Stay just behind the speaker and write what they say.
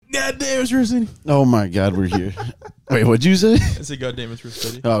God damn, it's Riffcity. Oh my God, we're here. Wait, what'd you say? I said, God damn, it's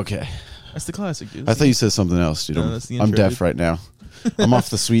Riffcity. Okay. That's the classic, dude. I thought you said something else, dude. No, that's the I'm intro, deaf dude. right now. I'm off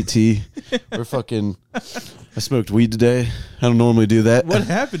the sweet tea. I smoked weed today. I don't normally do that. What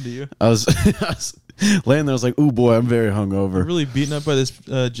happened to you? I was laying there. I was like, ooh, boy, I'm very You're hungover. really beaten up by this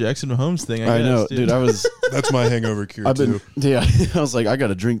Jackson Mahomes thing. I guess, know, dude. That's my hangover cure, Yeah, I was like, I got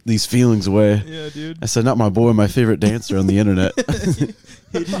to drink these feelings away. Yeah, dude. I said, not my boy, my favorite dancer on the internet.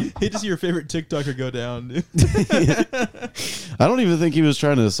 He just your favorite TikToker go down, dude. I don't even think he was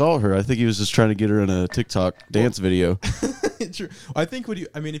trying to assault her. I think he was just trying to get her in a TikTok dance video. True. I think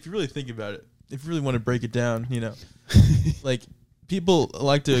if you really think about it, if you really want to break it down, like people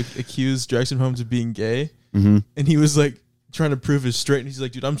like to accuse Jackson Mahomes of being gay, and he was like trying to prove his straight, and he's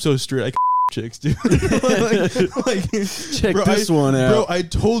like, dude, I'm so straight, I can chicks, dude. Check this one out. Bro, I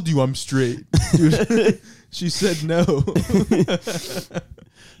told you I'm straight, dude. She said no.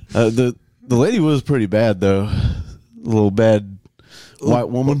 The lady was pretty bad though. A little bad white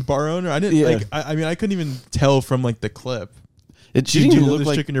woman. Bar owner. I didn't like. I couldn't even tell from like the clip. She Did didn't you even know look this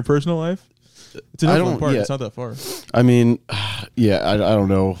like. chick in your personal life? It's an Oakland Park. It's not that far. I mean, yeah, I don't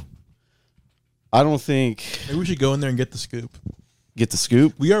know. I don't think. Maybe we should go in there and get the scoop. Get the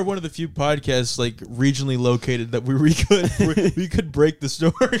scoop. We are one of the few podcasts like regionally located that we could break the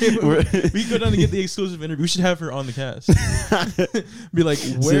story. We could go down and get the exclusive interview. We should have her on the cast. Be like,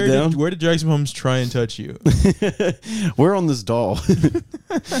 where did Jackson Mahomes try and touch you? We're on this doll.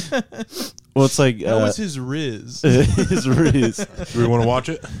 Well, it's like that was his riz. His riz. Do we want to watch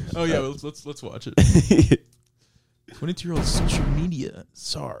it? Oh yeah, let's watch it. 22-year-old social media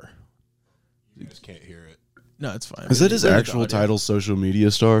czar. You just can't hear it. No, it's fine. Is that his actual title, social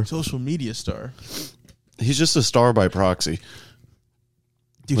media star? Social media star. He's just a star by proxy.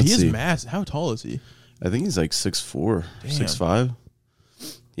 Dude, he is massive. How tall is he? I think he's like 6'4", Damn. 6'5".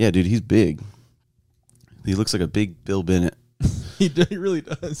 Yeah, dude, he's big. He looks like a big Bill Bennett. He really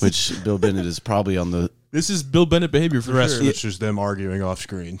does. Which Bill Bennett is probably on the... This is Bill Bennett behavior for the rest sure. of it's just them arguing off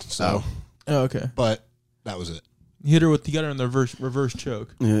screen. So, Oh, okay. but that was it. He got her in the reverse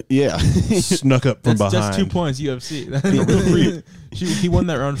choke. Yeah. Snuck up from behind. That's 2 points, UFC. He won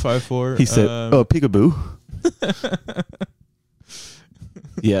that round 5-4. He said, peekaboo.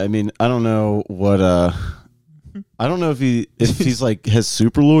 Yeah, I mean, I don't know what... I don't know if he's like has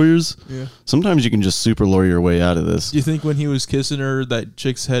super lawyers. Yeah. Sometimes you can just super lawyer your way out of this. Do you think when he was kissing her, that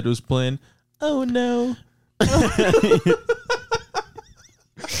chick's head was playing, oh no.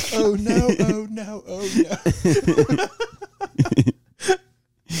 Oh no, oh no, oh no.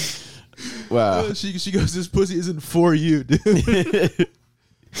 Wow. She goes, this pussy isn't for you, dude.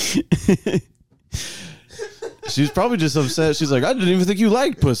 She's probably just upset. She's like, I didn't even think you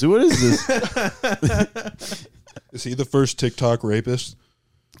liked pussy. What is this? Is he the first TikTok rapist?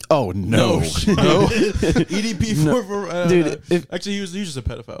 Oh, no. EDP dude, actually, he was just a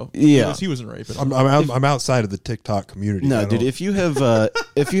pedophile. Yeah. He wasn't raping. I'm outside of the TikTok community. No, dude, if you have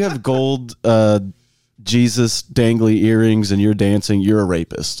gold Jesus dangly earrings and you're dancing, you're a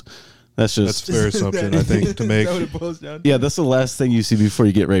rapist. That's a fair assumption, I think, to make. Is that what it boils down to? Yeah, that's the last thing you see before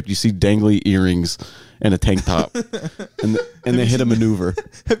you get raped. You see dangly earrings and a tank top, and they hit a maneuver.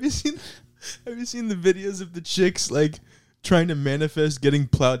 Have you seen the videos of the chicks like trying to manifest getting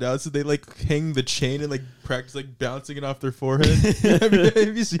plowed out? So they like hang the chain and like practice like bouncing it off their forehead.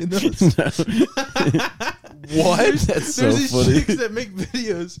 have you seen those? No. What? That's so There's funny. these chicks that make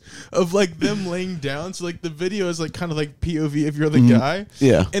videos of like them laying down. So like the video is like kind of like POV if you're the guy.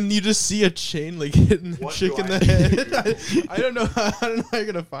 Yeah. And you just see a chain like hitting the chick in the head. I don't know how you're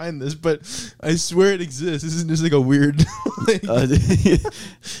gonna find this, but I swear it exists. This isn't just like a weird like,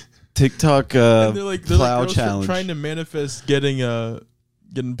 TikTok and they're plow girls challenge. trying to manifest getting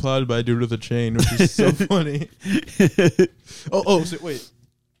plowed by a dude with a chain, which is so funny. So wait.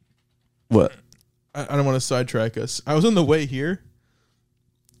 What? I don't want to sidetrack us. I was on the way here.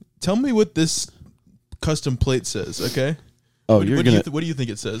 Tell me what this custom plate says, okay? Oh, what do you think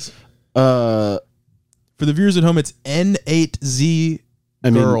it says? For the viewers at home, it's N8Z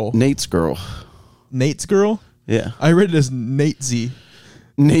girl. Nate's girl. Nate's girl? Yeah. I read it as Nate Z.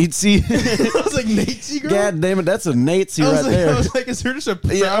 Natesy. I was like, Natesy girl? God damn it, that's a Natesy right there. I was like, is there just a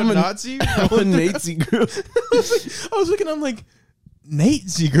proud Nazi? I'm a Natesy girl. I was looking, I'm like,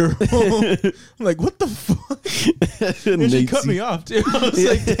 Natesy girl. I'm like, what the fuck? And she cut me off, too. I was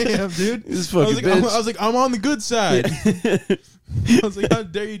like, damn, dude. This fucking I was like, I'm on the good side. I was like, how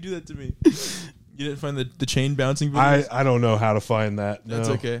dare you do that to me? You didn't find the chain bouncing videos? I don't know how to find that. That's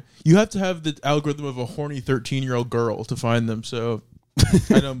okay. You have to have the algorithm of a horny 13-year-old girl to find them, so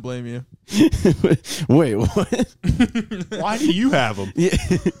I don't blame you. Wait, what? Why do you have them? Yeah.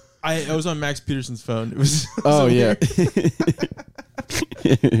 I was on Max Peterson's phone. It was Oh, yeah.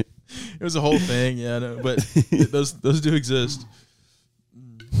 It was a whole thing. Yeah, no, but those do exist.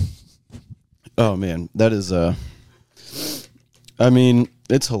 Oh, man. That is, I mean,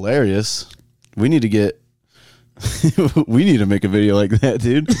 it's hilarious. We need to get, we need to make a video like that,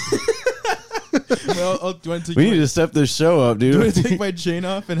 dude. Well, do you want to We need to step this show up, do you want dude. to take my chain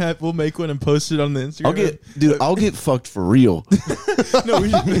off and we'll make one and post it on the Instagram? I'll get fucked for real. No, we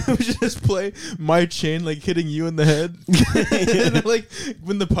should just play my chain like hitting you in the head. And then, like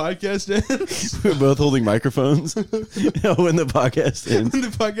when the podcast ends. We're both holding microphones. When the podcast ends. When the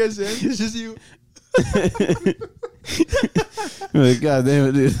podcast ends, it's just you. Like, God damn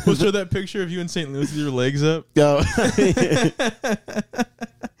it, dude. We'll show that picture of you in St. Louis with your legs up. Oh.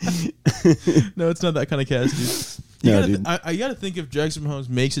 No, it's not that kind of cast, dude. No, dude. I gotta think if Jackson Mahomes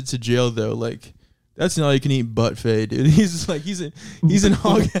makes it to jail though, like that's not all you can eat buffet, dude. He's like he's in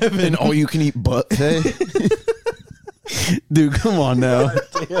hog heaven. And all you can eat buffet. Dude, come on now.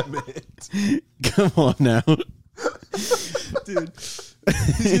 God damn it. Come on now. Dude.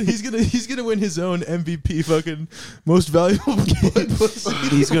 He's gonna win his own MVP fucking most valuable pussy.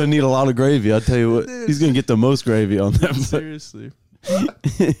 He's gonna need a lot of gravy. I'll tell you what. Dude. He's gonna get the most gravy on that. Seriously.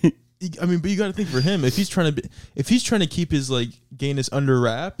 I mean, but you got to think for him if he's trying to keep his like gayness under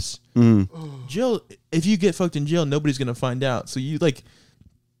wraps. Jail. If you get fucked in jail, nobody's gonna find out. So you like.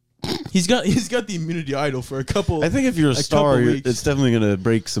 He's got the immunity idol for a couple. I think if you're a star, weeks. it's definitely gonna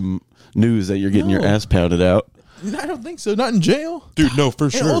break some news that you're getting your ass pounded out. I don't think so. Not in jail. Dude, no, for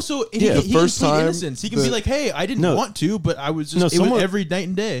And sure. also, the first time innocence. He can be like, "Hey, I didn't want to, but I was just No, it was someone- every night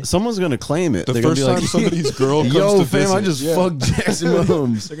and day." Someone's gonna claim it. the They're gonna first be time like, somebody's girl comes Yo, to fam, visit, I just fucked Jackson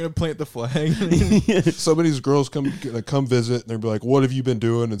Mahomes. They're gonna plant the flag. somebody's girls come visit and they'll be like, "What have you been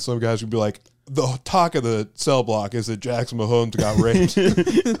doing?" And some guys would be like, "The talk of the cell block is that Jackson Mahomes got raped."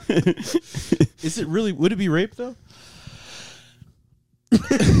 Is it really? Would it be rape though?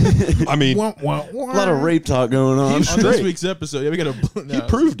 I mean, a lot of rape talk going on. On this straight. week's episode, yeah, we gotta. he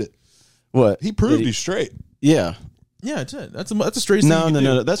proved it. What? He proved That he's straight. Yeah. Yeah, that's it. That's a straight thing. No, you no, can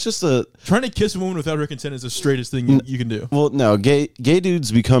do. no. That's just a. Trying to kiss a woman without her consent is the straightest thing you can do. Well, no. Gay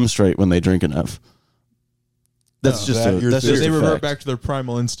dudes become straight when they drink enough. That's just that a. your That's theory. just They a revert fact. back to their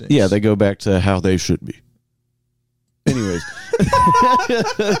primal instincts. Yeah, they go back to how they should be. Anyways.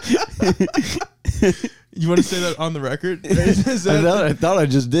 You want to say that on the record? Is that, I thought I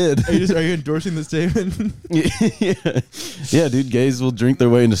just did. are you endorsing the statement? Yeah, dude. Gays will drink their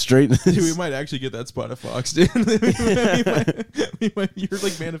way into straightness. Dude, we might actually get that spot at Fox, dude. You're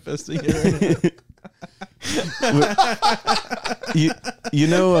like manifesting it right now. you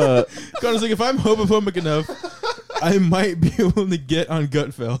know, Honestly, if I'm homophobic enough, I might be able to get on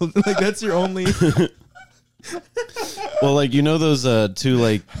Gutfeld. Like that's your only. well, like you know those two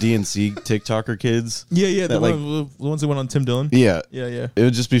like DNC TikToker kids. Yeah, the, That, the ones that went on Tim Dillon. Yeah, Yeah. it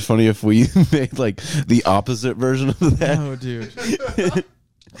would just be funny if we made like the opposite version of that. Oh, dude.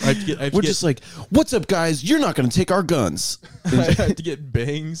 I have We're just like, what's up, guys? You're not going to take our guns. I have to get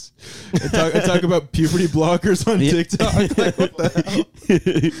bangs. I talk about puberty blockers on TikTok. Like, what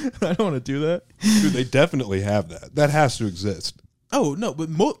the hell? I don't want to do that. Dude, they definitely have that. That has to exist. Oh no, but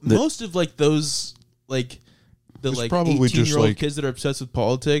most of like those like the It's like probably just 18-year-old like- kids that are obsessed with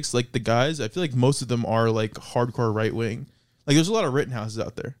politics, like the guys, I feel like most of them are like hardcore right wing. Like there's a lot of Rittenhouses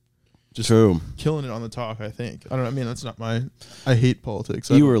out there Just true. killing it on the talk. I think. I don't know. I mean, that's not my. I hate politics.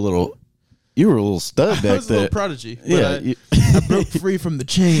 You were a little stud I back was a little there. prodigy. But Yeah, I broke free from the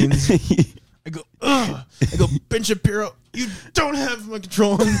chains. I go, ugh. I go, Ben Shapiro, you don't have my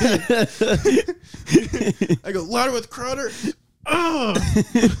control on me. I go, louder with Crowder. Ugh.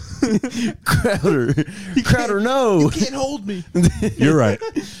 Crowder, no. You can't hold me. You're right.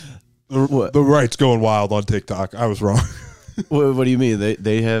 What? The right's going wild on TikTok. I was wrong. What do you mean?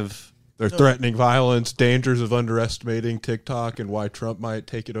 They have. They're threatening violence, dangers of underestimating TikTok, and why Trump might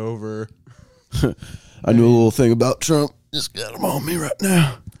take it over. I knew a little thing about Trump. Just got him on me right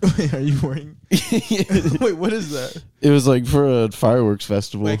now. Wait, are you wearing? Wait, what is that? It was like for a fireworks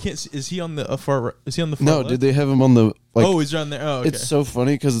festival. Wait, I can't see. Is he on the far right? Is he on the far No, left? did they have him on the like? Oh, he's down there. Oh, okay. It's so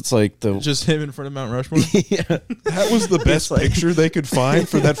funny because it's like the Just him in front of Mount Rushmore. yeah. That was the best like- picture they could find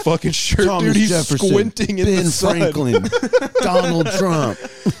for that fucking shirt, Thomas dude. He's Jefferson, squinting in Ben the sun. Franklin, Donald Trump.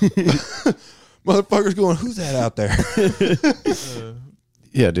 Motherfucker's going, who's that out there?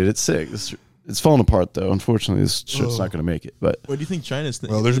 Yeah, dude, it's sick. It's falling apart though. Unfortunately, this shit's not going to make it. But What do you think China's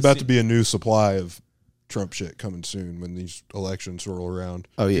thinking? Well, there's about to be a new supply of Trump shit coming soon when these elections roll around.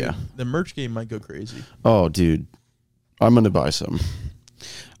 oh yeah, the merch game might go crazy. oh dude, I'm going to buy some.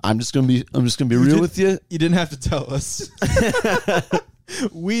 I'm just gonna be real with you. You didn't have to tell us.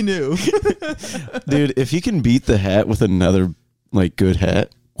 We knew. Dude, if he can beat the hat with another like good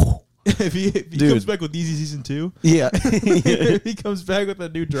hat. If he comes back with Easy Season 2, Yeah. if he comes back with a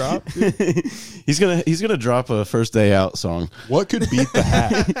new drop, he's gonna drop a First Day Out song. What could beat the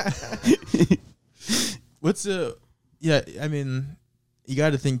hat? what's yeah, I mean, you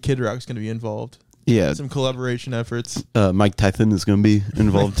got to think Kid Rock's going to be involved. Yeah. Some collaboration efforts. Mike Tyson is gonna be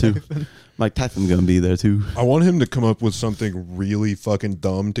involved too. Mike Tyson's gonna be there too. I want him to come up with something really fucking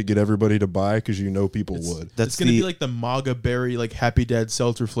dumb to get everybody to buy because people would. It's going to be like the MAGA berry, like Happy Dad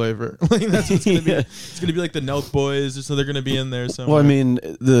seltzer flavor. Like that's what it's going to be. It's going to be like the Nelk Boys, so they're going to be in there somewhere. Well, I mean,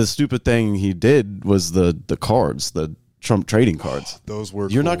 the stupid thing he did was the cards, the Trump trading cards. Those were.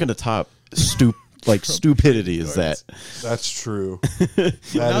 You're cool. not going to top stupidity is that. That's true.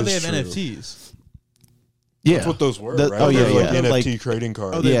 Now they have NFTs. Yeah, That's what those were, right? Oh yeah, They were yeah. like NFT Like, trading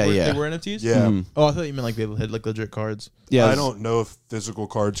cards. Oh, Yeah, they were NFTs? Yeah. Mhm. Oh, I thought you meant like they had like legit cards. yeah. I don't know if physical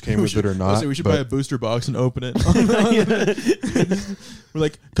cards came with it or I not. say we should but buy a booster box and open it. We're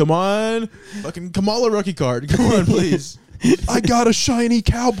like, come on, fucking Kamala rookie card. Come on, please. I got a shiny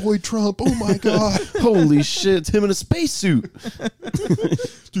cowboy Trump. Oh my god! Holy shit! It's him in a spacesuit.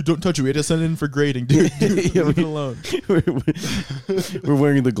 Dude, don't touch it. We had to send it in for grading, dude. Yeah, Leave it alone. We're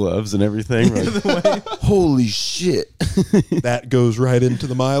wearing the gloves and everything. Right? Holy shit! That goes right into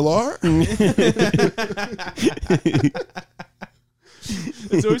the Mylar.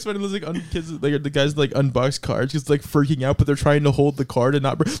 It's always funny. Those kids, like the guys like unbox cards, just like freaking out, but they're trying to hold the card and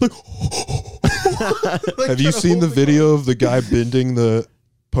not like. Have you seen the video of the guy bending the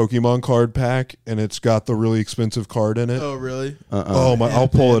Pokemon card pack and it's got the really expensive card in it? Oh really? Oh my! I'll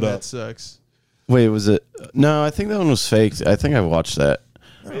pull it That up. sucks. Wait, was it? No, I think that one was faked. I think I watched that,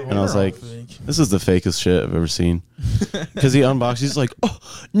 and I was like, "This is the fakest shit I've ever seen." Because he unboxed, he's like, "Oh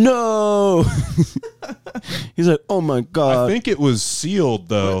no!" He's like, "Oh my god!" I think it was sealed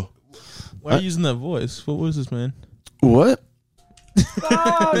though. Why are you using that voice? What was this, man? What?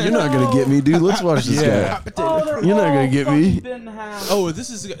 You're not gonna get me, dude. Let's watch this guy. You're not gonna get me. Oh,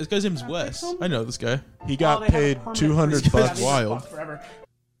 this guy's name's Wes. I know this guy. He got paid $200 bucks. Wild.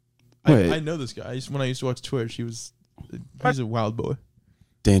 Wait. I know this guy. When I used to watch Twitch, he's a wild boy.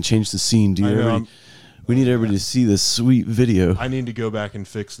 Dan, change the scene, dude. I know, We need everybody to see this sweet video. I need to go back and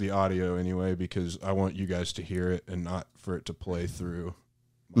fix the audio anyway because I want you guys to hear it and not for it to play through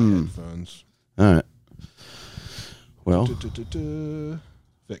my headphones. All right. Well,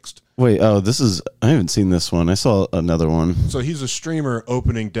 Fixed. wait. Oh, I haven't seen this one. I saw another one. So he's a streamer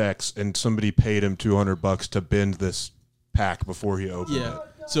opening decks, and somebody paid him $200 to bend this pack before he opened it. Yeah.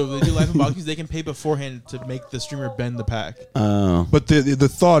 So they do live unboxings. They can pay beforehand to make the streamer bend the pack. Oh, But the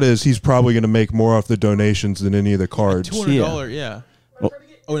thought is he's probably going to make more off the donations than any of the cards. $200, yeah.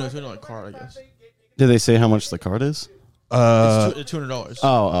 Oh no, $200 card, I guess. did they say how much the card is? It's $200.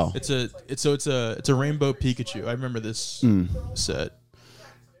 Oh. It's a rainbow Pikachu. I remember this set.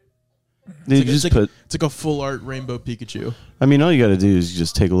 Dude, It's just put. it's like a full art rainbow Pikachu. I mean, all you got to do is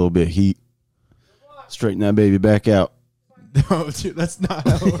just take a little bit of heat, straighten that baby back out. No, dude, that's not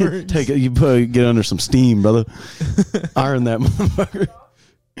how it works. Take it. Get under some steam, brother. Iron that motherfucker.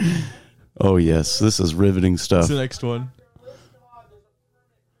 Oh yes, this is riveting stuff. What's the next one?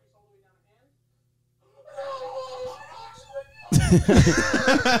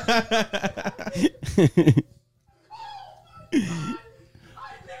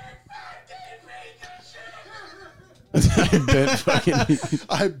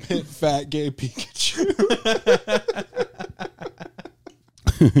 I bent fat gay Pikachu.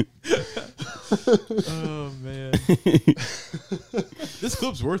 Oh man, this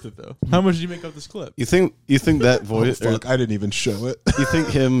clip's worth it though. How much did you make off this clip? You think that voice? Fuck, I didn't even show it. You think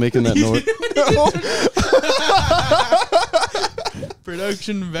him making that noise?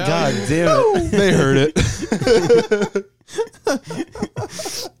 Production value. God damn it! They heard it.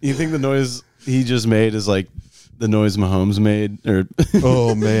 You think the noise he just made is like the noise Mahomes made? Or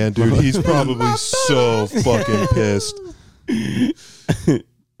Oh man, dude, he's probably so fucking pissed.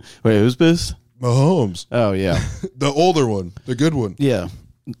 wait, who's pissed? Mahomes, Oh yeah, the older one, the good one. yeah,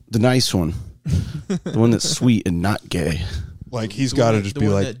 the nice one, the one that's sweet and not gay. Like he's The got to one just that- be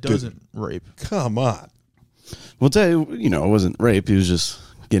the one like, that doesn't rape. dude, come on. Well, tell you, it wasn't rape. He was just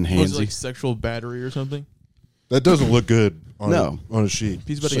getting Was handsy. it like sexual battery or something? That doesn't look good on, No. on a sheet.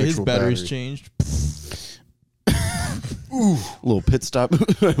 He's about to get his Sexual batteries battery. changed. A little pit stop,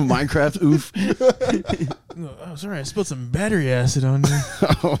 Minecraft. Oof! Oh, sorry, I spilled some battery acid on you.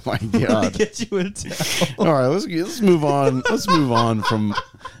 Oh my god! Get you a towel. All right, let's move on. Let's move on from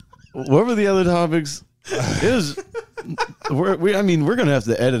what were the other topics? It was we're gonna have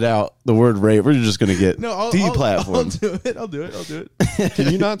to edit out the word rape. We're just gonna get I'll deplatformed. I'll do it.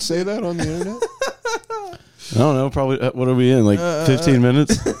 Can you not say that on the internet? I don't know. Probably. What are we in? Like 15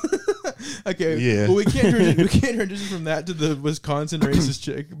 minutes? Okay. Yeah. Well, we can't transition from that to the Wisconsin racist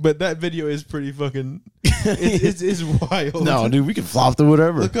chick, but that video is pretty fucking. It's wild. No, dude, we can flop to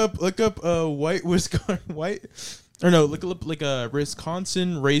whatever. Look up white Wisconsin look up like a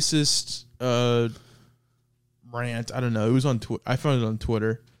Wisconsin racist rant. I don't know. It was on I found it on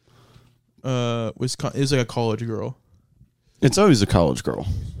Twitter. Wisconsin. It was like a college girl. It's always a college girl.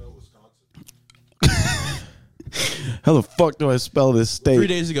 How the fuck do I spell this state? 3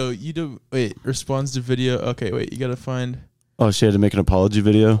 days ago, responds to video. Okay, wait, you gotta find. Oh, she had to make an apology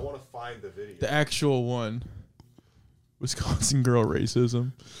video. I want to find the video. The actual one. Wisconsin girl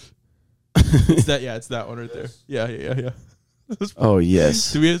racism. It's that. Yeah, it's that one right there. Yeah. Oh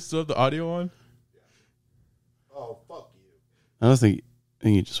yes. Do we still have the audio on? Oh fuck you! I don't think. I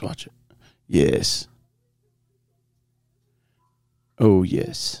think you just watch it. Yes. Oh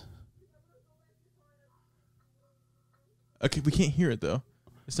yes. Okay, we can't hear it though.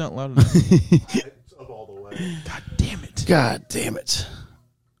 It's not loud enough. It's up all the way. God damn it. God damn it.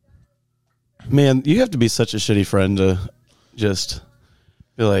 Man, you have to be such a shitty friend to just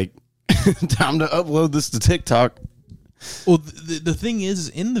be like, time to upload this to TikTok. Well, the thing is,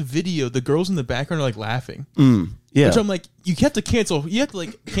 in the video, the girls in the background are like laughing. Yeah. Which I'm like, you have to cancel her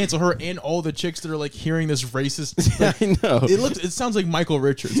and all the chicks that are like hearing this racist. Like, I know. It sounds like Michael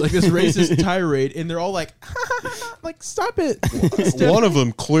Richards, like this racist tirade, and they're all like, like stop it. One of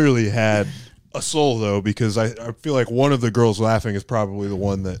them clearly had a soul though, because I feel like one of the girls laughing is probably the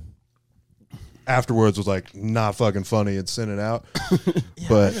one that afterwards was like not fucking funny and sent it out. Yeah,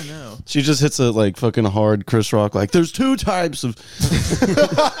 but I don't know. She just hits a like fucking hard Chris Rock, like, there's two types of.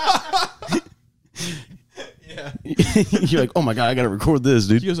 Yeah. You're like, oh my God, I got to record this,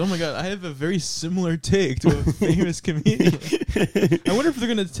 dude. She goes, oh my God, I have a very similar take to a famous comedian. I wonder if they're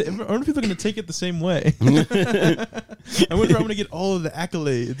gonna take it the same way. I wonder if I'm gonna get all of the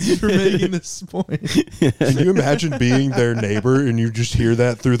accolades for making this point. can you imagine being their neighbor and you just hear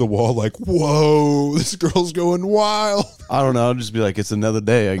that through the wall, like, whoa, this girl's going wild? I don't know. I'll just be like, it's another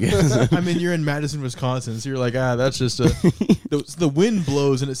day, I guess. I mean, you're in Madison, Wisconsin, so you're like, that's just the wind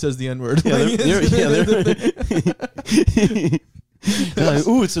blows and it says the N-word. Like,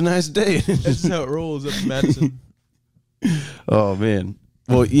 ooh, it's a nice day. That's just how it rolls up in Madison. Oh man.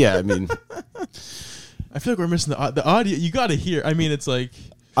 Well, yeah. I mean, I feel like we're missing the audio. You got to hear. I mean, it's like.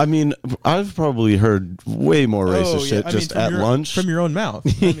 I mean, I've probably heard way more racist shit just at lunch from your own mouth.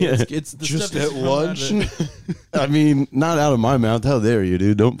 I mean, it's the just stuff at lunch. I mean, not out of my mouth. How dare you,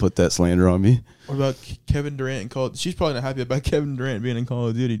 dude? Don't put that slander on me. What about Kevin Durant and Call? She's probably not happy about Kevin Durant being in Call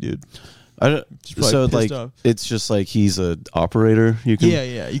of Duty, dude. So like, off. It's just like he's an operator. You can,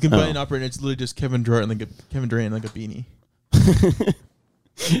 yeah. You can buy an operator. It's literally just Kevin Durant and like a beanie.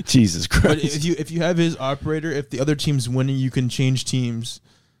 Jesus Christ! But if you have his operator, if the other team's winning, you can change teams.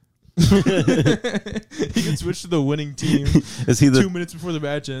 He can switch to the winning team. Is he 2 minutes before the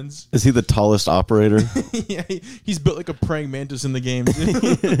match ends? Is he the tallest operator? Yeah, he's built like a praying mantis in the game.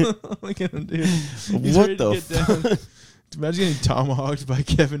 Look at him, dude. He's what the fuck? Imagine getting tomahawked by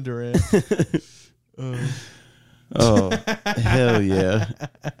Kevin Durant. Oh, hell yeah.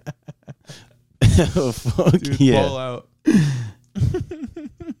 Oh, fuck. Dude, yeah. ball out.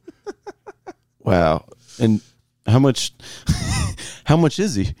 Wow. And how much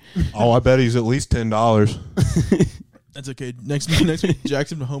is he? Oh, I bet he's at least $10. That's okay. Next week,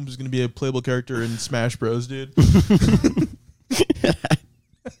 Jackson Mahomes is going to be a playable character in Smash Bros, dude.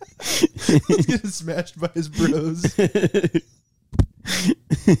 He's getting smashed by his bros. Yeah,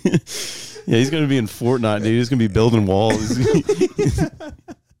 he's going to be in Fortnite, dude. He's going to be building walls.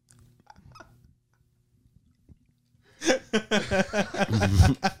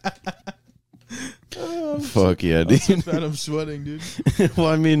 Fuck yeah, dude. I'm so bad I'm sweating, dude. Well,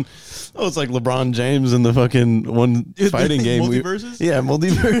 I mean, it's like LeBron James in the fucking one fighting game. Multiverses?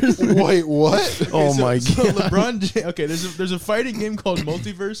 Multiverse. Wait, what? Oh my god. So LeBron James. Okay, there's a fighting game called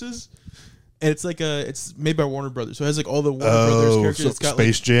Multiverses, and it's like it's made by Warner Brothers. So it has like all the Warner Brothers characters. So It's got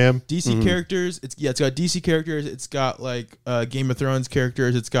Space like Jam. DC characters. It's got DC characters. It's got like Game of Thrones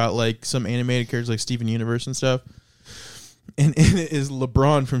characters. It's got like some animated characters like Steven Universe and stuff. And in it is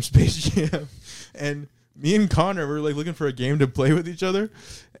LeBron from Space Jam. And me and Connor were like looking for a game to play with each other.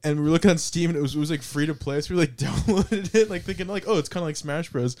 and we were looking on Steam, and it was like free to play. So we like downloaded it, like thinking like, oh, it's kind of like Smash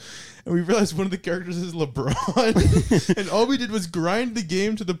Bros. And we realized one of the characters is LeBron, and all we did was grind the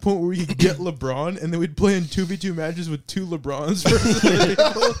game to the point where we could get LeBron, and then we'd play in 2v2 matches with 2 LeBrons versus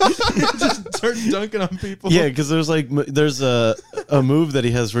and just start dunking on people. Yeah, because there's a move that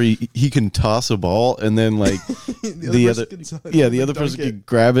he has where he can toss a ball, and then like the other person can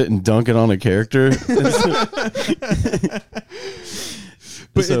grab it and dunk it on a character.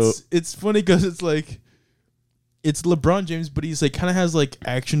 But it's funny because it's like it's LeBron James, but he's like kind of has like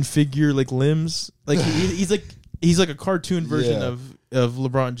action figure like limbs. Like he's like a cartoon version of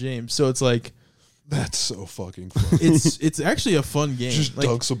LeBron James. So it's like that's so fucking funny. It's actually a fun game. Just like,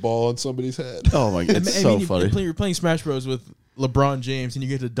 dunks a ball on somebody's head. Oh my god, it's so funny. You're playing Smash Bros with LeBron James, and you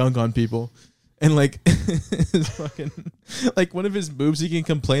get to dunk on people. And like, it's fucking like one of his moves, he can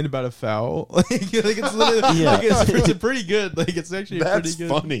complain about a foul. Like it's literally, it's pretty good. Like it's actually That's pretty good.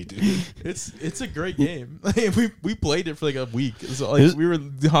 Funny, dude. It's a great game. Like, we played it for like a week. So like we were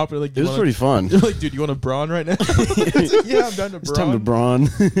hopping like. It was pretty fun. They're like, dude, you want a brawn right now? Like, yeah, I'm down to brawn. It's time to brawn.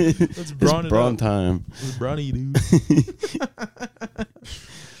 Let's brawn it's brawn time. Let's brawny, dude.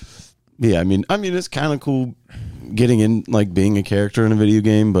 Yeah, I mean, it's kind of cool getting in, like being a character in a video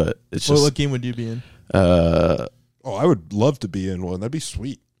game, but it's just. What game would you be in? I would love to be in one. That'd be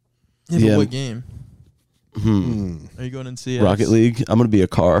sweet. Yeah, but what game? Are you going in CS? Rocket League. I'm gonna be a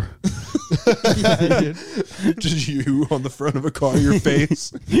car. Yeah, dude. Just you on the front of a car, your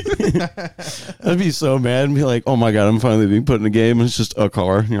face. I'd be so mad and be like, "Oh my god, I'm finally being put in a game." And it's just a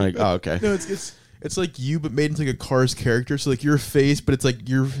car. And you're like, "Oh, okay." No, it's like you, but made into like a Cars character. So like your face, but it's like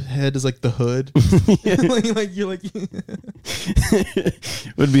your head is like the hood. like you're like.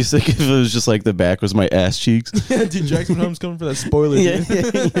 Would be sick if it was just like the back was my ass cheeks. Yeah, dude, Jackson Mahomes coming for that spoiler. Yeah.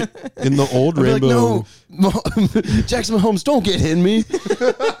 In the old I'd Rainbow. Like, no, Jackson Mahomes, don't get in me.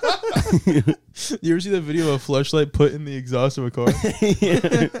 You ever see that video of a fleshlight put in the exhaust of a car?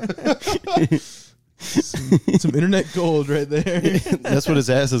 Some internet gold right there. That's what his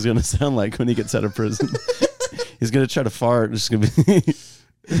ass is gonna sound like when he gets out of prison. He's gonna try to fart. It's gonna be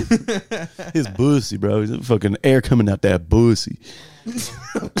his pussy, bro. He's fucking air coming out that pussy.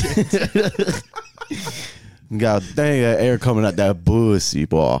 God dang, that air coming out that pussy,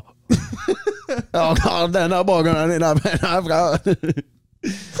 boy. Oh god, that boy gonna need I've got.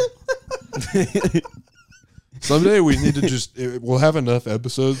 Someday we need to we'll have enough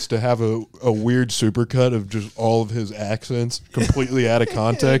episodes to have a weird supercut of just all of his accents completely out of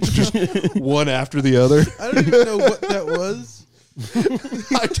context, just one after the other. I don't even know what that was.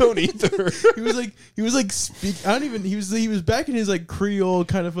 I don't either. He was like speak. I don't even. He was back in his like Creole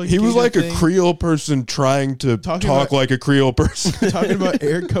kind of like. He was like thing. a Creole person trying to talk like a Creole person, talking about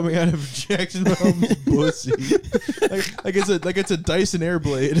air coming out of Jackson Mahomes' pussy, like it's a Dyson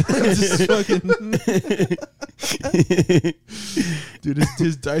Airblade. Dude,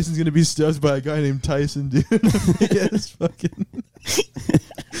 his Dyson's gonna be stuffed by a guy named Tyson, dude. Yes, fucking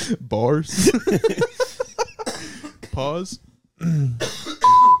bars. Pause.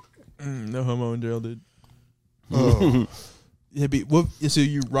 No homo in Daryl, dude. Oh. Yeah, but what? So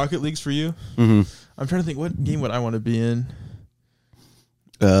you Rocket League's for you? Mm-hmm. I'm trying to think. What game would I want to be in?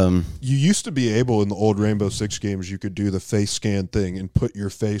 You used to be able in the old Rainbow Six games. You could do the face scan thing and put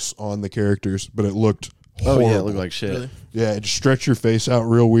your face on the characters, but it looked horrible. Oh yeah, it looked like shit. Really? Yeah, it stretched your face out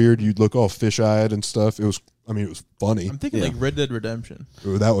real weird. You'd look all fish-eyed and stuff. It was funny. I'm thinking like Red Dead Redemption.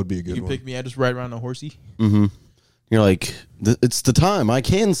 Ooh, that would be a good You one. pick me. I just ride around on a horsey. Mm-hmm. You're like, it's the time. I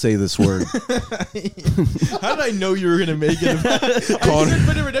can say this word. How did I know you were gonna make it? I said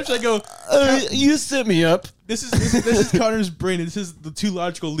Red Dead Redemption. I go. You set me up. This is Connor's brain. This is the two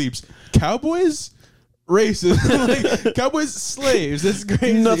logical leaps. Cowboys, racist. Like, cowboys, slaves. That's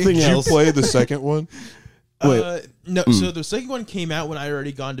crazy. Nothing Did else. you play the second one? No. So the second one came out when I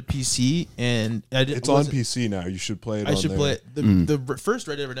already gone to PC, and It's on PC now. You should play it. I should there. play it. The first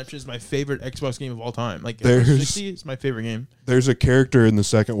Red Dead Redemption is my favorite Xbox game of all time. Like There's- 360 is my favorite game. There's a character in the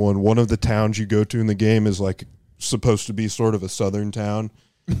second one. One of the towns you go to in the game is like supposed to be sort of a southern town.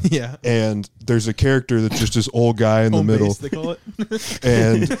 Yeah. And there's a character that's just this old guy in the Home middle. base, they call it.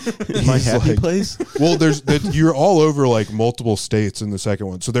 And My he's happy like, place. well, you're all over like multiple states in the second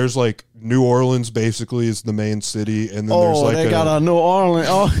one. So there's like New Orleans basically is the main city, and then there's like they got a New Orleans.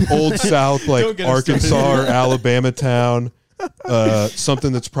 Oh. old South Don't like get him Arkansas started. or Alabama town.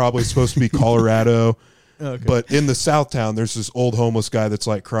 Something that's probably supposed to be Colorado. Okay. But in the South town, there's this old homeless guy that's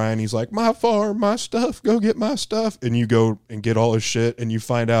like crying. He's like, "My farm, my stuff, go get my stuff." And you go and get all his shit, and you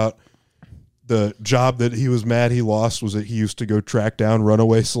find out the job that he was mad he lost was that he used to go track down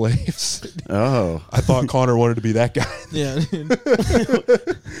runaway slaves. Oh. I thought Connor wanted to be that guy. Yeah.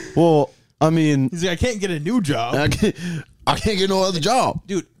 Well, I mean, He's like, I can't get a new job. I can't get no other job.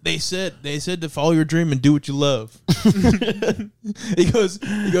 Dude, they said to follow your dream and do what you love. he goes,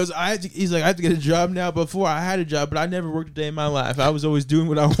 he's like, I have to get a job now. Before I had a job, but I never worked a day in my life. I was always doing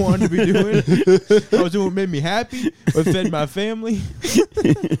what I wanted to be doing. I was doing what made me happy, what fed my family.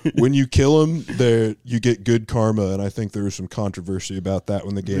 When you kill him, you get good karma, and I think there was some controversy about that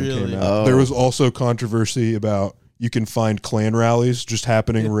when the game came out. Oh. There was also controversy about you can find clan rallies just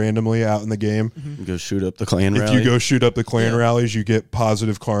happening randomly out in the game. Go shoot up the clan If rally. you go shoot up the clan rallies, you get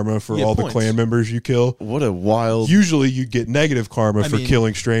positive karma for all the clan members you kill. What a wild... Usually you get negative karma for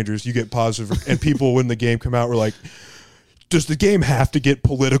killing strangers. You get positive, and people when the game come out were like, does the game have to get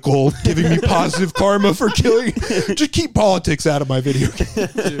political, giving me positive karma for killing? Just keep politics out of my video game.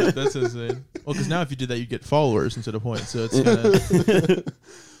 Dude, that's insane. Well, because now if you do that, you get followers instead of points. So it's kind of...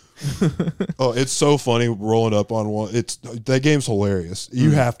 Oh, it's so funny rolling up on one. That game's hilarious. You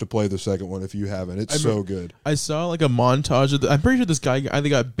have to play the second one if you haven't. It's so good. I saw like a montage of I'm pretty sure this guy either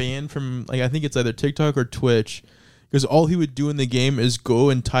got banned from like I think it's either TikTok or Twitch because all he would do in the game is go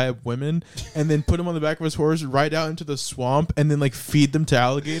and tie up women and then put them on the back of his horse, ride out into the swamp, and then like feed them to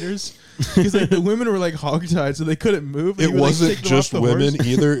alligators. Because like the women were like hogtied, so they couldn't move. It wasn't just women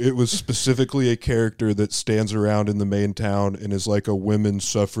either. It was specifically a character that stands around in the main town and is like a women's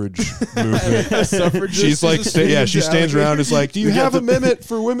suffrage movement. She's like, she stands around and is like, do you have a minute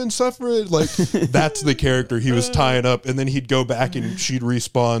for women's suffrage? Like, that's the character he was tying up, and then he'd go back and she'd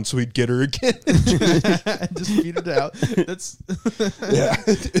respawn, so he'd get her again. Just feed it out. That's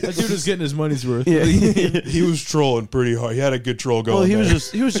that dude was getting his money's worth. Yeah. He was trolling pretty hard. He had a good troll going. Well,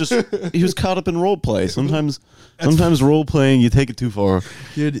 he was caught up in role play. Sometimes role playing you take it too far.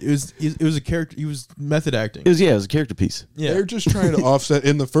 Dude, it was a character. He was method acting. It was a character piece. Yeah, they're just trying to offset.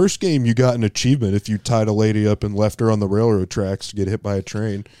 In the first game, you got an achievement if you tied a lady up and left her on the railroad tracks to get hit by a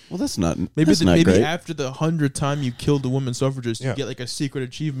train. Well, that's not maybe not great. after the 100th time you killed the woman suffragist, you get like a secret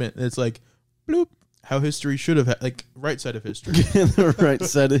achievement. And it's like, bloop. How history should have had, like, right side of history. The right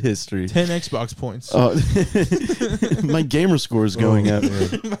side of history. 10 Xbox points. My gamer score is going up.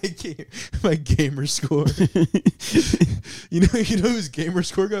 my gamer score. you know whose gamer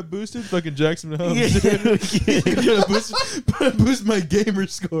score got boosted? Fucking Jackson Holmes. Yeah. Gotta boost my gamer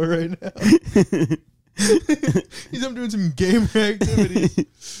score right now. He's up doing some gamer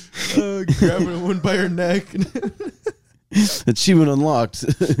activities. Grabbing a woman by her neck. Achievement unlocked.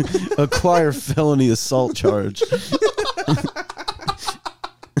 Acquire felony assault charge.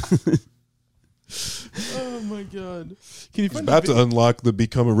 Oh my god! Can you He's about to unlock the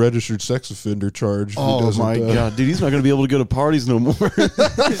become a registered sex offender charge. Oh my god, dude, he's not gonna be able to go to parties no more.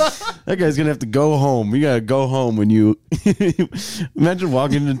 That guy's gonna have to go home. You gotta go home when you imagine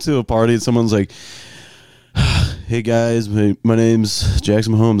walking into a party and someone's like, hey guys, my name's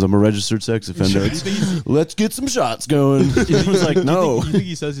Jackson Holmes. I'm a registered sex offender. Let's get some shots going. He was like, no. You think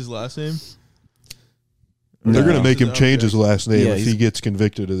he says his last name? They're going to make him change his last name if he he's- gets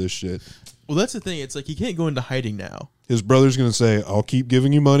convicted of this shit. Well, that's the thing. It's like he can't go into hiding now. His brother's going to say, I'll keep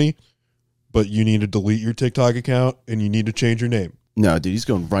giving you money, but you need to delete your TikTok account and you need to change your name. No, dude, he's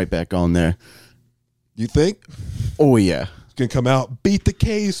going right back on there. You think? Oh, yeah. It's going to come out, beat the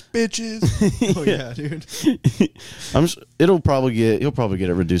case, bitches. Oh yeah, dude. He'll probably get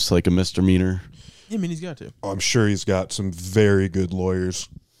it reduced to like a misdemeanor. I mean, he's got to. I'm sure he's got some very good lawyers.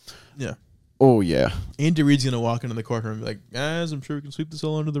 Yeah. Oh, yeah. Andy Reid's going to walk into the courtroom and be like, guys, I'm sure we can sweep this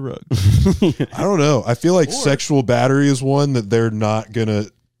all under the rug. I don't know. I feel like sexual battery is one that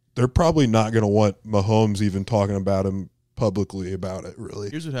they're probably not going to want Mahomes even talking about him publicly about it, really.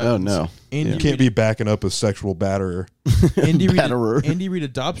 Here's what happens. Oh, no. You can't be backing up a sexual batterer. Andy Reid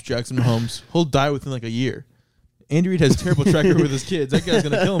adopts Jackson Mahomes. He'll die within like a year. Andy Reid has terrible track record with his kids. That guy's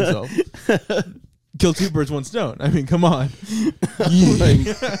going to kill himself. Kill two birds, one stone. I mean, come on.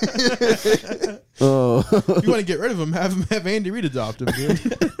 Oh. If you want to get rid of him, have Andy Reid adopt him, dude.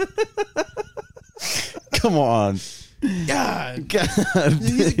 Come on. God. God.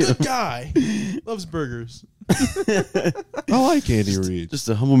 He's a good guy. Loves burgers. I like Andy Reid. Just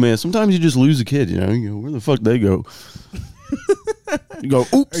a humble man. Sometimes you just lose a kid, you know, where the fuck they go. You go,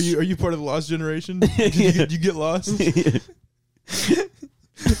 oops. Are you part of the lost generation? Did you get lost?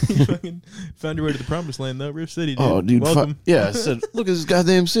 You fucking found your way to the promised land, though. Riff City, dude. Oh, dude. Welcome. I said, look at this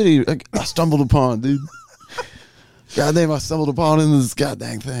goddamn city I stumbled upon, dude. Goddamn, I stumbled upon into this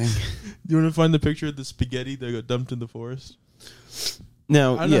goddamn thing. You want to find the picture of the spaghetti that got dumped in the forest?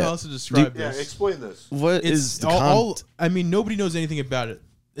 Now, I don't know how else to describe Yeah, this. explain this. What is It's I mean, nobody knows anything about it.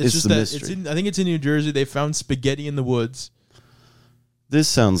 It's just the that mystery. I think it's in New Jersey. They found spaghetti in the woods. This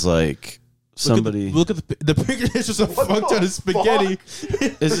sounds like somebody. Look at the picture. It's just a fuck ton of spaghetti.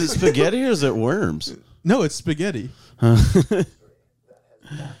 Is it spaghetti or is it worms? No, it's spaghetti. For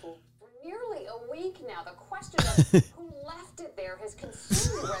nearly a week now, the question of who left it there has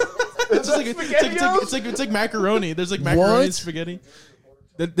consumed residents. It's like macaroni. There's like macaroni and spaghetti.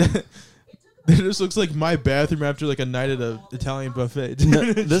 That just looks like my bathroom after like a night at an Italian buffet.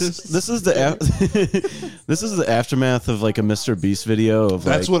 No, this is the aftermath of like a Mr. Beast video of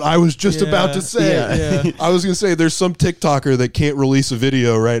That's like, what I was just about to say. Yeah. I was gonna say there's some TikToker that can't release a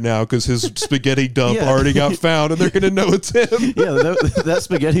video right now because his spaghetti dump already got found, and they're gonna know it's him. Yeah, that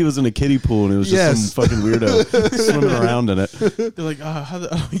spaghetti was in a kiddie pool, and it was just some fucking weirdo swimming around in it. They're like, how do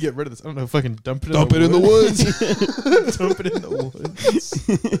I get rid of this? I don't know. Fucking dump it In the woods. Dump it in the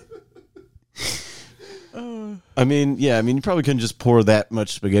woods. I mean, you probably couldn't just pour that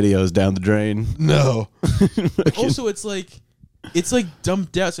much SpaghettiOs down the drain. No. Also, it's like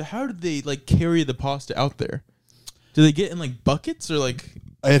dumped out. So how did they like carry the pasta out there? Do they get in like buckets or like?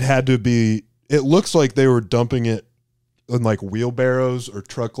 It had to be. It looks like they were dumping it in like wheelbarrows or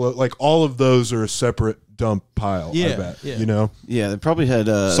truckload. Like all of those are a separate dump pile. I bet. Yeah. You know. Yeah, they probably had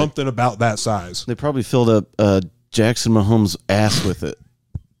Something about that size. They probably filled up Jackson Mahomes' ass with it,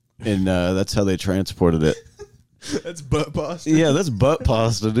 and that's how they transported it. That's butt pasta. Yeah, that's butt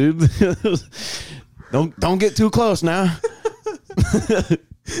pasta, dude. Don't get too close now.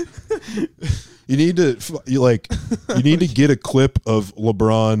 You need to get a clip of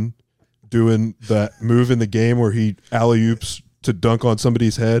LeBron doing that move in the game where he alley-oops to dunk on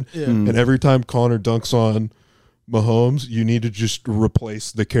somebody's head. Yeah. And every time Connor dunks on Mahomes, you need to just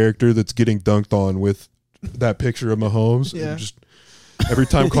replace the character that's getting dunked on with that picture of Mahomes. Yeah. And just every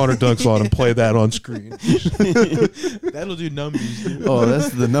time Connor dunks on him, play that on screen. That'll do numbies, dude. Oh, that's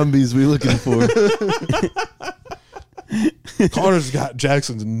the numbies we looking for. Connor's got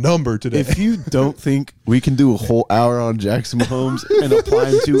Jackson's number today. If you don't think we can do a whole hour on Jackson Mahomes and apply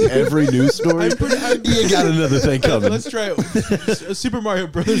him to every news story, you got another thing coming. Let's try it. A Super Mario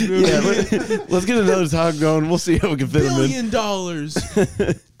Brothers movie. Yeah, let's get another talk going. We'll see how we can fit $1 him in.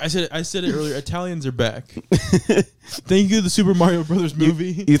 billion. I said it earlier. Italians are back. Thank you, the Super Mario Brothers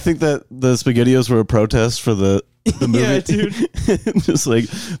movie. You think that the SpaghettiOs were a protest for the movie? Yeah, dude. Just like,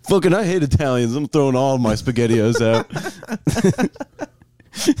 fucking, I hate Italians. I'm throwing all of my SpaghettiOs out.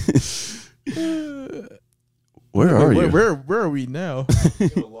 Where are you? Where are we now?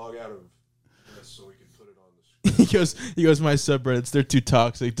 log out of this so we can put it on the screen. He goes, my subreddits, they're too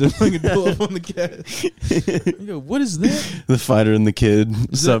toxic to fucking pull up on the cat. You go, what is that? The Fighter and the Kid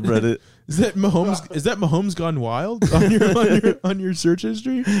subreddit. Is that Mahomes? Is that Mahomes Gone Wild on your search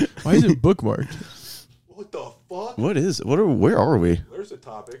history? Why is it bookmarked? What the fuck? What is it? Where are we? There's a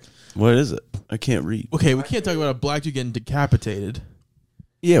topic. What is it? I can't read. Okay, we can't talk about a black dude getting decapitated.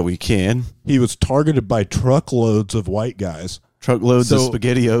 Yeah, we can. He was targeted by truckloads of white guys. Truckloads of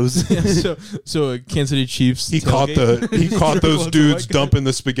SpaghettiOs. Yeah, so Kansas City Chiefs. He caught those Truckloads of dudes white dumping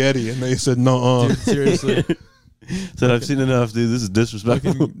the spaghetti, and they said, "No, Dude, seriously. Said, I've seen enough, dude. This is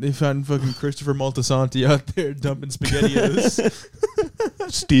disrespectful. They found fucking Christopher Moltisanti out there dumping SpaghettiOs.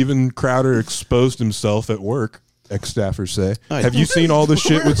 Steven Crowder exposed himself at work. Ex-staffers say. Nice. Have you seen all the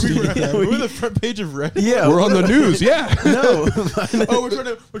shit with Steven Crowder? We're the front page of Reddit. Yeah, We're on the news. Yeah, No. Oh, we're trying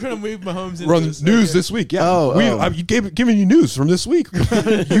to move Mahomes into we're on this. news Okay. this week. Yeah. Oh, I'm giving you news from this week.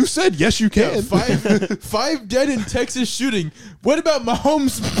 You said yes, you can. Five dead in Texas shooting. What about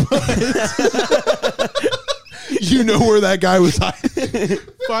Mahomes' butt? You know where that guy was hiding.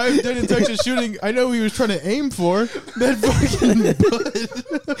 5 dead in Texas shooting. I know he was trying to aim for that fucking butt.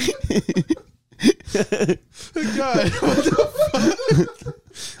 God, what the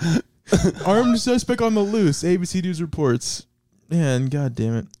fuck? Armed suspect on the loose. ABC News reports. Man, god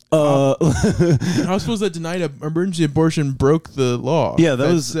damn it. Hospitals that denied an emergency abortion broke the law. Yeah,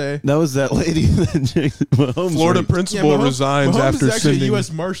 that was that lady that Mahomes Florida raped. principal resigns Mahomes after is actually sending. a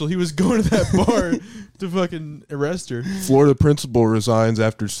U.S. Marshal. He was going to that bar to fucking arrest her. Florida principal resigns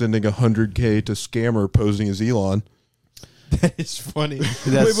after sending $100K to scammer posing as Elon. That is funny.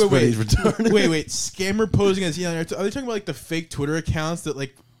 That's what he's retarded. Wait. Scammer posing as Elon. Are they talking about like the fake Twitter accounts that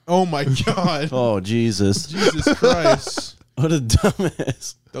like? Oh my god. Oh Jesus! Jesus Christ. What a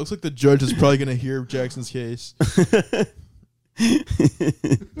dumbass. That looks like the judge is probably going to hear Jackson's case.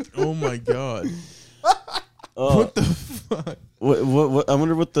 Oh my god. What the fuck? What? I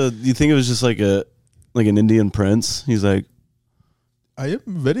wonder what the. Do you think it was just like an Indian prince? He's like, I am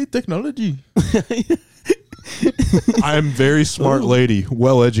very technology. I am very smart lady,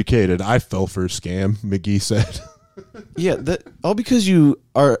 well educated. I fell for a scam, McGee said. Yeah, that all because you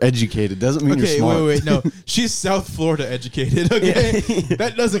are educated doesn't mean you're smart. Wait, no. She's South Florida educated, okay?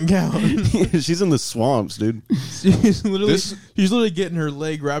 That doesn't count. She's in the swamps, dude. She's literally getting her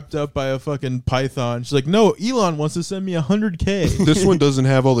leg wrapped up by a fucking python. She's like, no, Elon wants to send me $100K. This one doesn't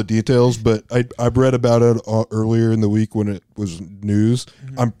have all the details, but I read about it earlier in the week when it was news.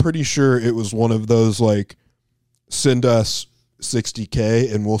 Mm-hmm. I'm pretty sure it was one of those, like, send us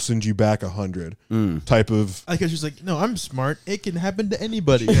 $60K and we'll send you back 100 type of. Because she's like, no, I'm smart. It can happen to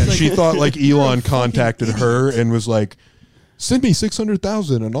anybody. Yeah, like, she thought like Elon contacted her and was like, send me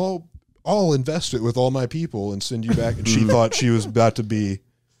 600,000 and I'll invest it with all my people and send you back. And she thought she was about to be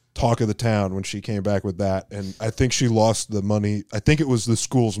talk of the town when she came back with that. And I think she lost the money. I think it was the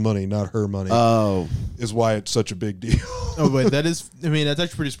school's money, not her money. Oh, is why it's such a big deal. Oh, but that's actually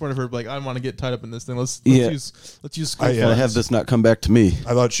pretty smart of her. Like, I want to get tied up in this thing. Let's use school funds. I have this not come back to me.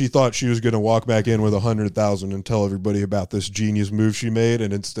 I thought she was going to walk back in with 100,000 and tell everybody about this genius move she made.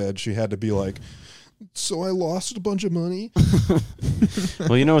 And instead she had to be like, so I lost a bunch of money.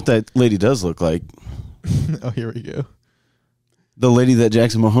 Well, you know what that lady does look like? Oh, here we go. The lady that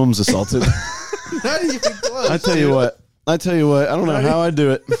Jackson Mahomes assaulted. Not even close. I tell you what. I don't know how I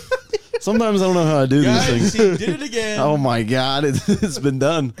do it. Sometimes I don't know how I do these things. He did it again. Oh my God, it's been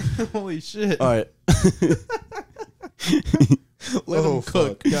done. Holy shit. All right. Let him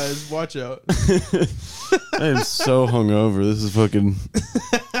cook, guys. Watch out. I am so hungover. This is fucking.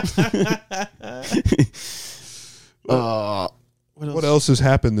 What else has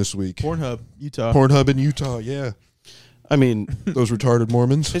happened this week? Pornhub in Utah, yeah. I mean, those retarded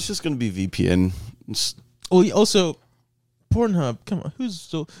Mormons. it's just going to be VPN. Oh, also, Pornhub. Come on, who's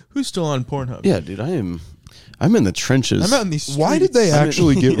still on Pornhub? Yeah, dude, I'm in the trenches. I'm out in these streets. Why did they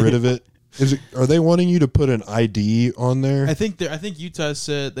actually get rid of it? Are they wanting you to put an ID on there? I think Utah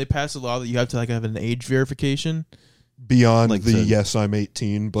said they passed a law that you have to like have an age verification beyond like yes, I'm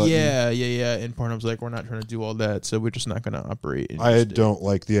 18 button. Yeah. And Pornhub's like, we're not trying to do all that, so we're just not going to operate. I don't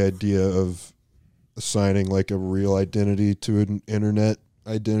like the idea of assigning like a real identity to an internet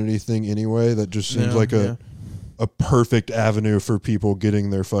identity thing anyway. That just seems like a perfect avenue for people getting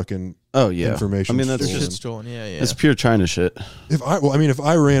their fucking information. I mean, that's just stolen. Yeah. It's pure China shit. If I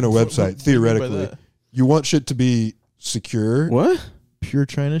ran a website, theoretically, you want shit to be secure. What? Pure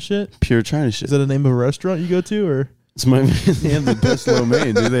China shit? Pure China shit. Is that a name of a restaurant you go to, or? They have the best lo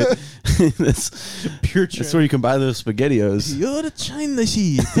mein, dude. That's pure China. That's where you can buy those SpaghettiOs. You're the China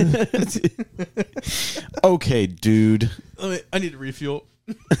shit. Okay, dude. I need to refuel.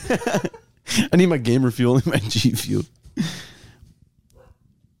 I need my gamer fuel and my G fuel.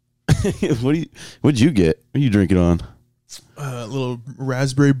 What'd you get? What are you drinking on? A little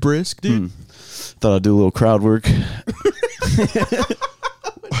raspberry brisk, dude. Thought I'd do a little crowd work.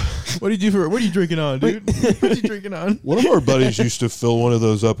 What are you drinking on, dude? What are you drinking on? One of our buddies used to fill one of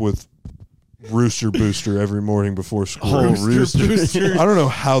those up with Rooster Booster every morning before school. Oh, Rooster Booster. I don't know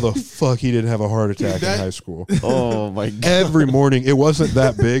how the fuck he didn't have a heart attack in high school. Oh my God. Every morning. It wasn't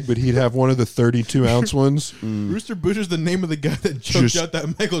that big, but he'd have one of the 32-ounce ones. Rooster Booster's the name of the guy that choked out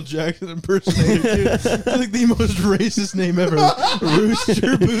that Michael Jackson impersonator, dude. It's like the most racist name ever.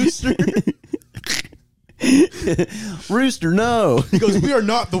 Rooster Booster. Rooster, no. He goes, we are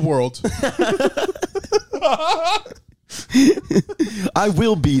not the world. I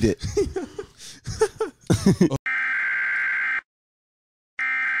will beat it.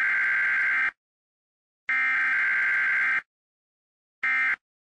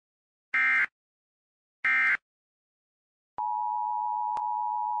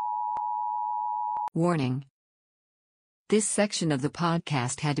 Warning. This section of the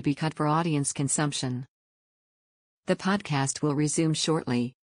podcast had to be cut for audience consumption. The podcast will resume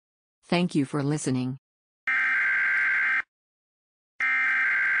shortly. Thank you for listening.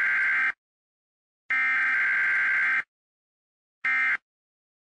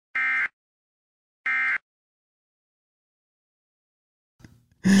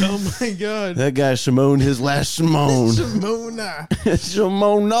 Oh my God. That guy Shimon, his last Shimon.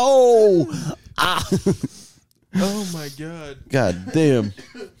 Shimon, no. Ah. Oh my God. God damn.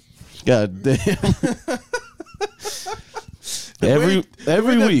 Every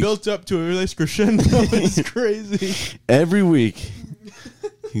week built up to a really crescendo. It's crazy. Every week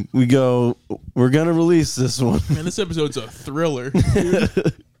we go, we're gonna release this one. Man, this episode's a thriller.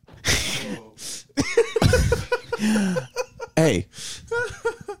 Hey,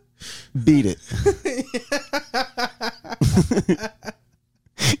 beat it.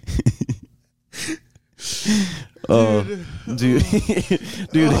 Oh, dude,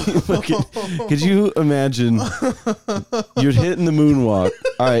 could you imagine? You're hitting the moonwalk.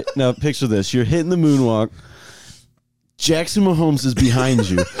 All right, now picture this: you're hitting the moonwalk. Jackson Mahomes is behind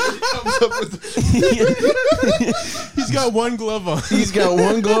you. He's got one glove on. He's got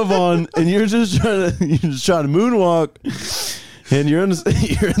one glove on, and you're just trying to moonwalk, and you're in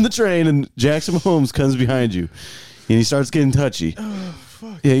the train, and Jackson Mahomes comes behind you, and he starts getting touchy. Oh,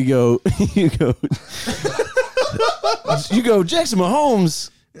 fuck. Yeah, you go, Jackson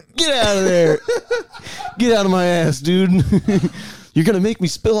Mahomes, get out of there, get out of my ass, dude. You're gonna make me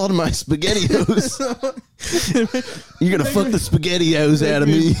spill out of my SpaghettiOs. You're gonna fuck the SpaghettiOs out of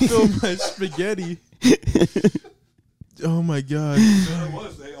me. Spill my spaghetti. Oh my god!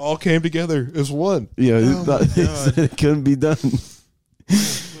 They all came together as one. Yeah, Oh my they God. said it couldn't be done.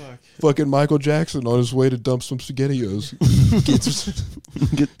 Fuck. Fucking Michael Jackson on his way to dump some SpaghettiOs.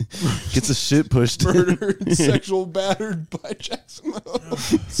 Gets a shit pushed. Murdered and sexual battered by Jackson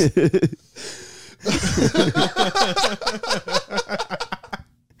Mahomes.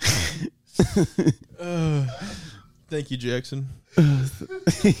 Thank you, Jackson.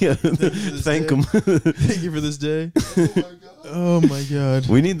 Yeah, thank him. Thank you for this day. Oh my god!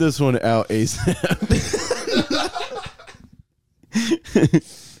 We need this one out ASAP.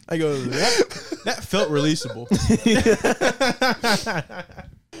 I go. That felt releasable.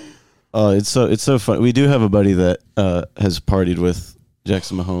 It's so fun. We do have a buddy that has partied with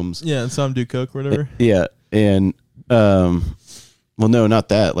Jackson Mahomes. Yeah, and some do coke or whatever. Yeah, and well, no, not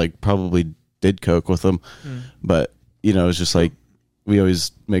that. Like, probably did coke with him, but you know, it's just like we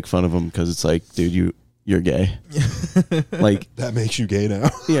always make fun of him because it's like, dude, you're gay. Like, That makes you gay now.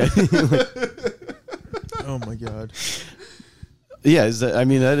 yeah, Oh my god! yeah.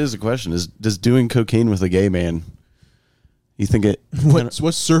 That is a question. Does doing cocaine with a gay man? You think it? What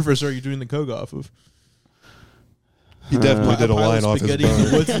surface are you doing the coke off of? He definitely did a pile line of off his spaghetti in the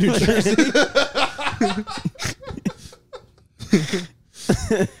boner. woods, New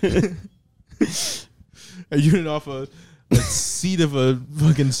Jersey. Are you doing it off a seat of a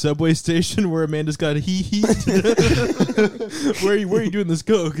fucking subway station where a man just got hee-hee? Where are you doing this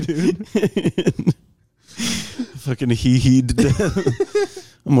coke, dude? Fucking hee to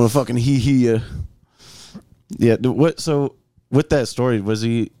death. I'm gonna fucking hee ya. Yeah. What? So with that story, was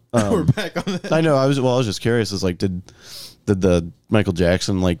he? We're back on that. I know. I was just curious. Is like, did the Michael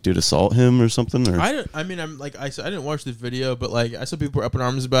Jackson like dude assault him or something? Or I didn't watch the video, but like I saw people were up in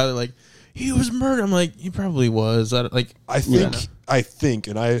arms about it. Like, he was murdered. I'm like, he probably was. I think,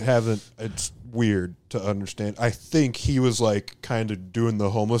 and I haven't. It's weird to understand. I think he was like kind of doing the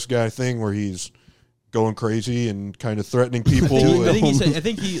homeless guy thing where he's going crazy and kind of threatening people, I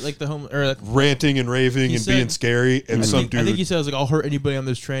think he like the home or ranting and raving and said- being scary. And I some think he said, I was like, I'll hurt anybody on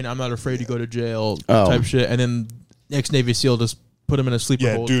this train. I'm not afraid to go to jail type shit. And then ex-Navy SEAL just put him in a sleeper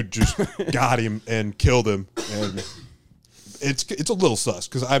hold. dude just got him and killed him. And it's a little sus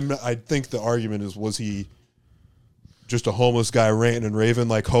because I think the argument is, was he just a homeless guy ranting and raving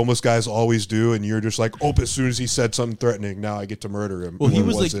like homeless guys always do, and you're just like, oh, as soon as he said something threatening, now I get to murder him. Well, he Or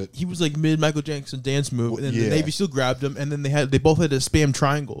was it? he was like mid Michael Jackson dance move, and then Yeah. the Navy SEAL grabbed him, and then they both had to spam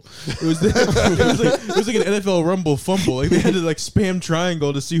triangle. It was like an NFL Rumble fumble. Like they had to like spam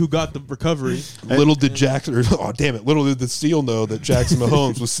triangle to see who got the recovery. Little did Jackson, or, oh damn it! Little did the SEAL know that Jackson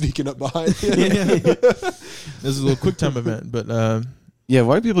Mahomes was sneaking up behind him. This is a little quick time event, but yeah,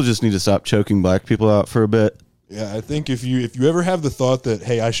 white people just need to stop choking black people out for a bit. Yeah, I think if you ever have the thought that,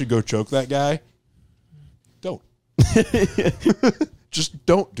 hey, I should go choke that guy, don't. Just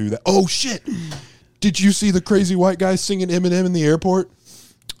don't do that. Oh shit! Did you see the crazy white guy singing Eminem in the airport?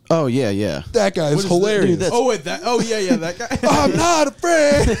 Oh yeah. That guy is hilarious. Dude, that guy. I'm not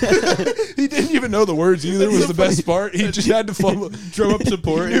afraid. He didn't even know the words either. Was the best part. He just had to fumble. Drum up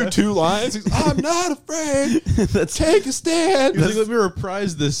support. He knew 2 lines. He's, I'm not afraid. Take a stand. He was like, let me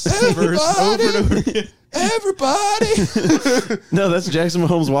reprise this verse over and over again. Everybody. No, that's Jackson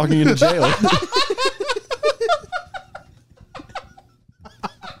Mahomes walking into jail.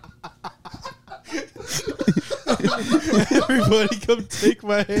 Everybody come take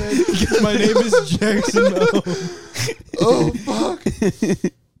my hand. My name is Jackson Mahomes. Oh, fuck.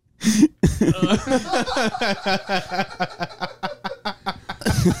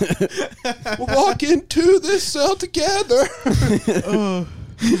 We'll walk into this cell together.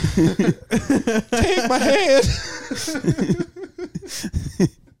 Take my hand.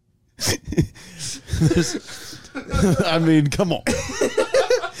 I mean, come on.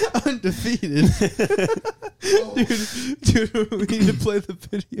 Undefeated. Dude, we need to play the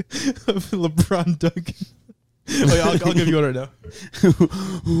video of LeBron dunking. Oh, yeah, I'll give you one right now.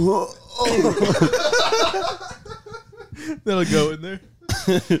 That'll go in there.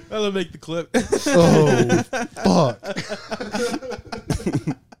 That'll make the clip. Oh, fuck.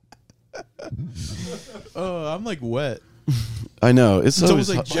 Oh, I'm like wet. I know. It's almost always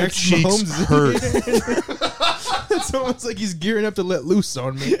like Jackson cheeks Mahomes hurt. It's almost like he's gearing up to let loose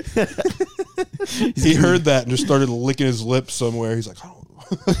on me. He heard that and just started licking his lips somewhere. He's like, oh.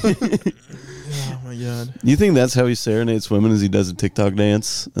 Oh my god. You think that's how he serenades women, as he does a TikTok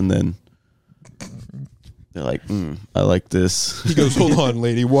dance, and then they're like, I like this. He goes, hold on,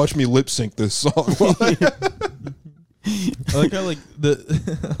 lady, watch me lip sync this song. I like how I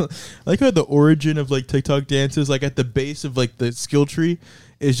like how the origin of like TikTok dances, like at the base of like the skill tree,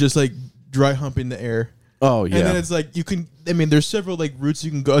 is just like dry humping the air. Oh yeah. And then it's like you can. I mean, there's several like routes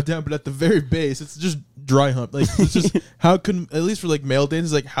you can go down, but at the very base, it's just dry hump. Like it's just how can, at least for like male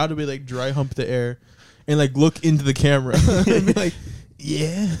dances, like how do we like dry hump the air and like look into the camera and be like,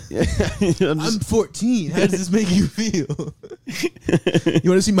 yeah, I'm 14. How does this make you feel? You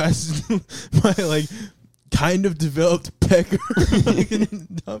want to see my like kind of developed pecker?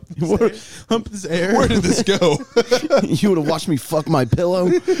 Hump this air. Where did this go? You would have watched me fuck my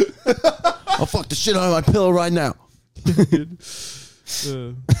pillow? I'll fuck the shit out of my pillow right now.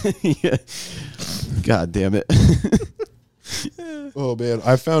 Yeah. God damn it. Oh man,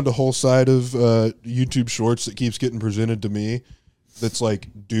 I found a whole side of YouTube Shorts that keeps getting presented to me. That's like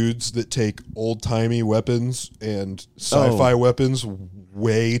dudes that take old timey weapons and sci-fi weapons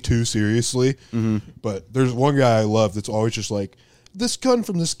way too seriously. Mm-hmm. But there's one guy I love that's always just like, this gun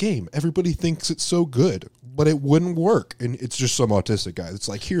from this game, everybody thinks it's so good, but it wouldn't work. And it's just some autistic guy that's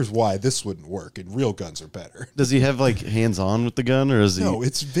like, here's why this wouldn't work, and real guns are better. Does he have like hands-on with the gun, or is he? No,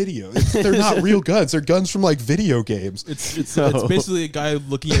 it's video. They're not real guns. They're guns from like video games. It's basically a guy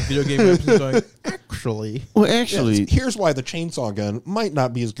looking at video game weapons and going, actually. Well, actually, yeah, here's why the chainsaw gun might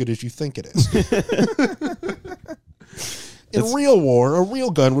not be as good as you think it is. In real war, a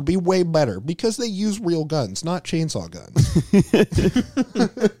real gun would be way better because they use real guns, not chainsaw guns.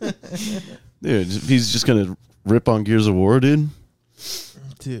 Dude, he's just gonna rip on Gears of War, dude.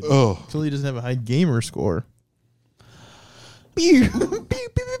 Dude, Oh, until he doesn't have a high gamer score. I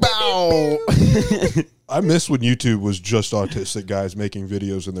miss when YouTube was just autistic guys making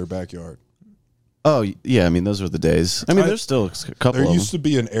videos in their backyard. Oh yeah, I mean those were the days. I mean, there's still a couple. There of used to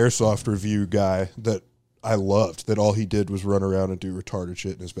be an airsoft review guy that I loved, that all he did was run around and do retarded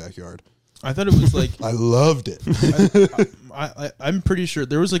shit in his backyard. I thought it was like I loved it. I'm pretty sure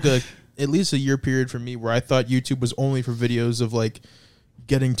there was like at least a year period for me where I thought YouTube was only for videos of like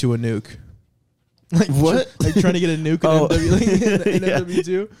getting to a nuke. Like what? Like trying to get a nuke in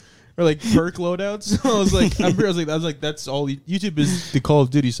MW2 or like perk loadouts. I was like, I was like, that's all. YouTube is the Call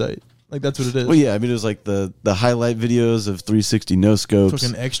of Duty site. Like that's what it is. Well, yeah, I mean it was like the highlight videos of 360 no scopes.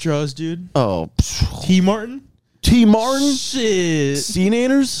 Fucking extras, dude. Oh, T Martin. Shit.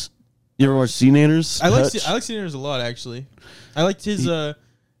 C-Nanners? You ever watch C-Nanners? I like C-Nanners a lot, actually. I liked his.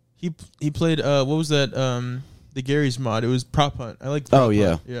 He played. What was that? The Gary's mod. It was Prop Hunt. I liked. Prop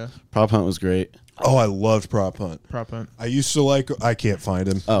Hunt. Yeah. Prop Hunt was great. Oh, I loved Prop Hunt. Prop Hunt. I used to like. I can't find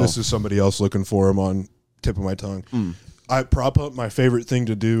him. Oh. This is somebody else looking for him on tip of my tongue. Prop Hunt. My favorite thing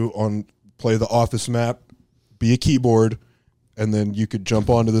to do on play the Office map, be a keyboard, and then you could jump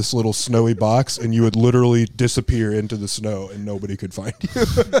onto this little snowy box, and you would literally disappear into the snow, and nobody could find you.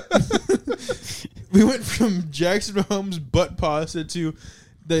 We went from Jackson Mahomes' butt pasta to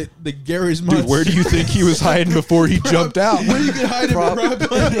the Gary's mod. Dude, where do you think he was hiding before he jumped out? Where you can hide in Prop Hunt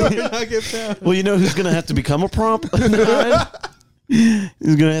and not get found? Well, you know who's gonna have to become a prompt? Who's gonna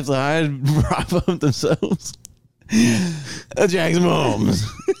have to hide Prop Hunt themselves? Jackson Mahomes.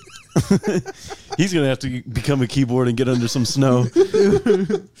 He's gonna have to become a keyboard and get under some snow.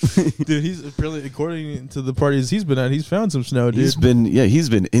 Dude, he's apparently, according to the parties he's been at, he's found some snow, dude. He's been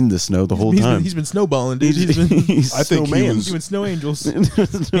in the snow the whole time. He's been snowballing, dude. I think He's been snow angels. He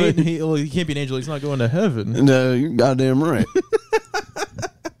can't be an angel. He's not going to heaven. No, you're goddamn right.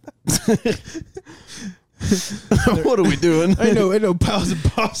 What are we doing? I know piles of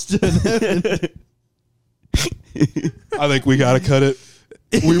pasta in heaven. I think we gotta cut it.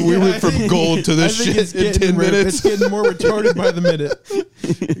 We went from gold to this shit in 10 minutes. It's getting more retarded by the minute.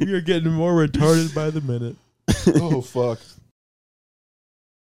 You're getting more retarded by the minute. Oh, fuck.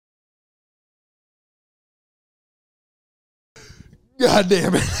 God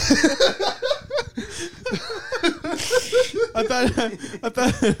damn it. I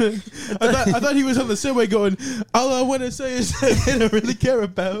thought he was on the subway going, all I want to say is that they don't really care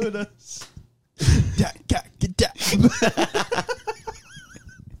about us.